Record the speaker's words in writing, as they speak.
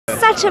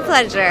such a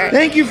pleasure.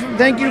 Thank you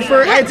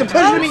for. Yeah. It's a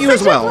pleasure to meet you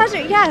as well. Such a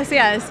pleasure. Yes,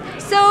 yes.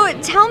 So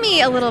tell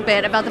me a little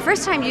bit about the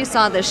first time you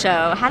saw the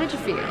show. How did you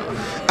feel?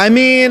 I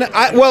mean,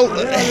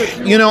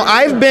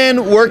 I've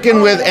been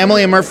working with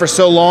Emily and Murph for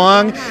so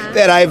long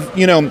that I've,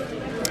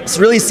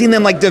 really seen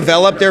them like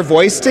develop their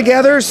voice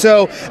together.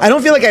 So I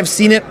don't feel like I've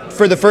seen it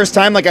for the first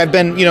time. Like I've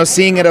been,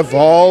 seeing it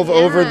evolve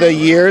over the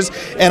years.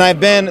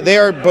 And they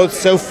are both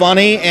so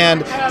funny,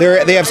 and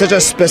they have such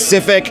a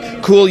specific,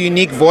 cool,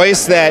 unique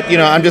voice that,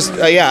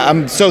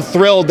 I'm so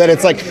thrilled that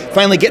it's like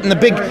finally getting the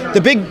big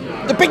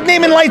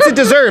name and lights it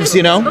deserves,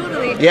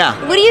 Totally. Yeah.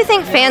 What do you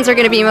think fans are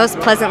going to be most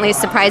pleasantly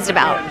surprised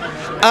about?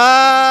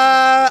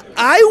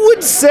 I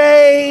would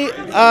say,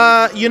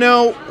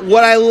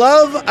 what I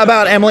love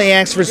about Emily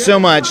Axford so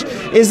much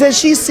is that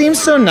she seems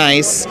so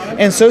nice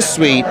and so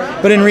sweet,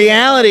 but in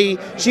reality,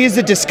 she is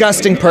a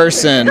disgusting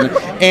person,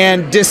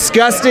 and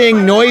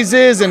disgusting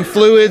noises and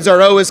fluids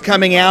are always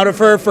coming out of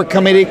her for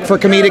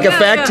comedic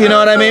effect, you know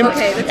what I mean?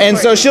 And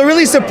so she'll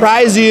really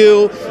surprise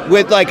you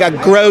with like a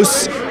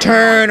gross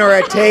turn or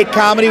a take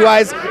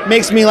comedy-wise.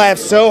 Makes me laugh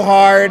so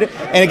hard,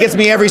 and it gets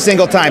me every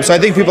single time, so I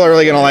think people are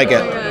really going to like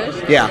it.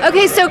 Yeah.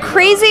 Okay, so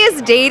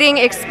craziest dating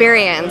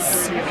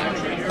experience.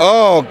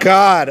 Oh,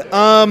 God.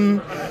 I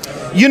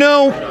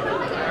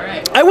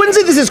wouldn't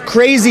say this is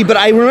crazy, but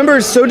I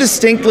remember so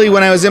distinctly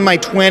when I was in my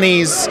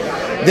 20s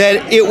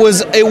that it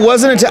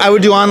wasn't until I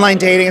would do online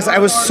dating. I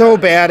was so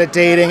bad at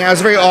dating. I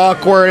was very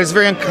awkward. I was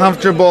very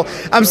uncomfortable.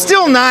 I'm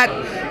still not.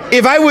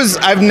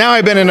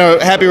 I've been in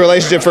a happy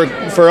relationship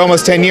for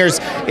almost 10 years,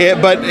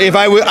 but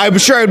I'm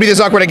sure I would be this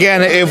awkward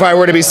again if I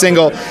were to be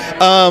single.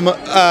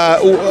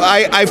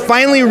 I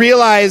finally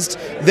realized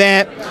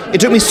that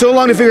it took me so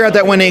long to figure out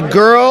that when a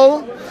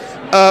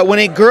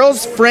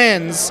girl's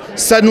friends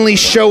suddenly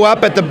show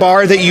up at the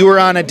bar that you were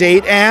on a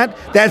date at,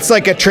 that's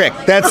like a trick.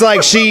 That's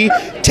like she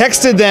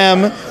texted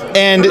them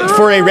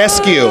for a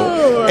rescue.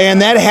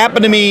 And that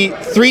happened to me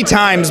 3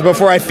 times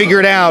before I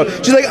figured out.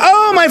 She's like,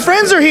 oh, my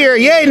friends are here.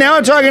 Yay, now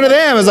I'm talking to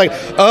them. I was like,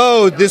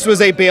 oh, this was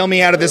a bail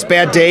me out of this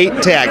bad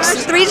date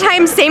text. 3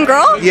 times same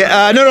girl?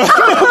 Yeah, no,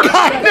 oh,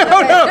 God, no.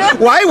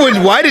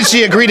 Why did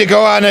she agree to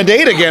go on a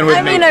date again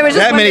with me? I was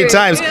just that many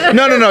times.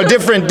 No,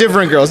 different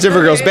girls.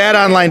 Bad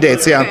online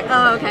dates, yeah.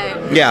 Oh, okay.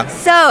 Yeah.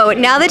 So,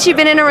 now that you've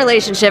been in a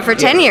relationship for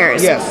 10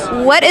 years,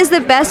 what is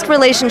the best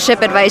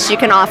relationship advice you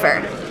can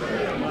offer?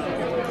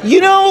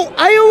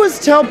 I always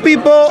tell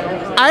people,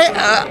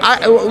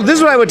 this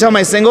is what I would tell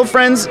my single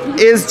friends,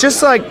 is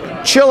just like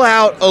chill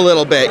out a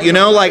little bit, I'm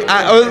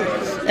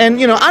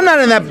not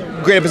in that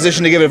great a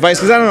position to give advice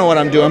because I don't know what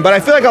I'm doing, but I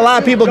feel like a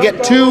lot of people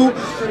get too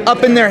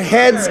up in their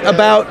heads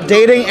about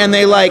dating, and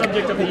they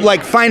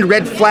like find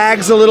red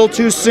flags a little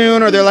too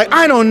soon, or they're like,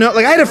 I don't know.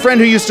 Like I had a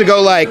friend who used to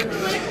go like,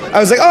 I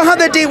was like, oh, how'd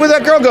that date with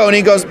that girl go? And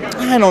he goes,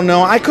 I don't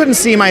know. I couldn't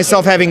see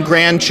myself having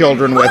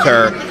grandchildren with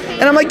her.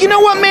 And I'm like, you know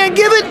what, man?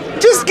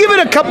 Just give it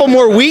a couple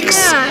more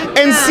weeks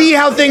and see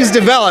how things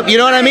develop. You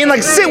know what I mean?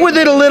 Like, sit with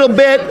it a little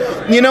bit.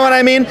 You know what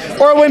I mean?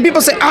 Or when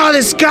people say, oh,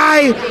 this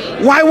guy,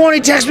 why won't he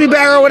text me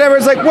back or whatever?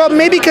 It's like, well,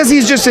 maybe because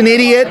he's just an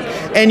idiot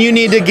and you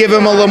need to give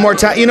him a little more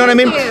time. You know what I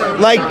mean?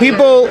 Like,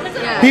 people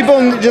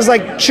just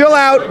like chill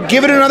out,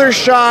 give it another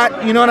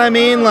shot. You know what I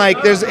mean? Like,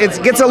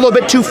 it gets a little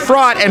bit too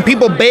fraught and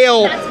people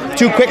bail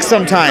too quick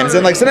sometimes,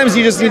 and like sometimes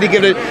you just need to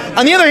give it.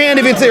 On the other hand,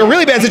 if it's a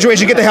really bad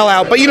situation, get the hell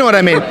out. But you know what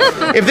I mean.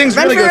 If things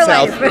really go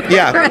south,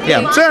 yeah.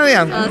 So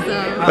yeah.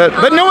 Awesome.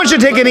 But no one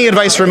should take any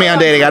advice from me on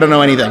dating. I don't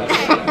know anything.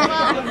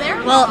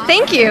 Well,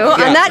 thank you. On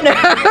that note,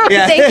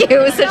 thank you.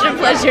 It was such a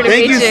pleasure to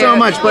meet you. Thank you so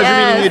much. Pleasure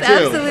meeting you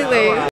too. Absolutely.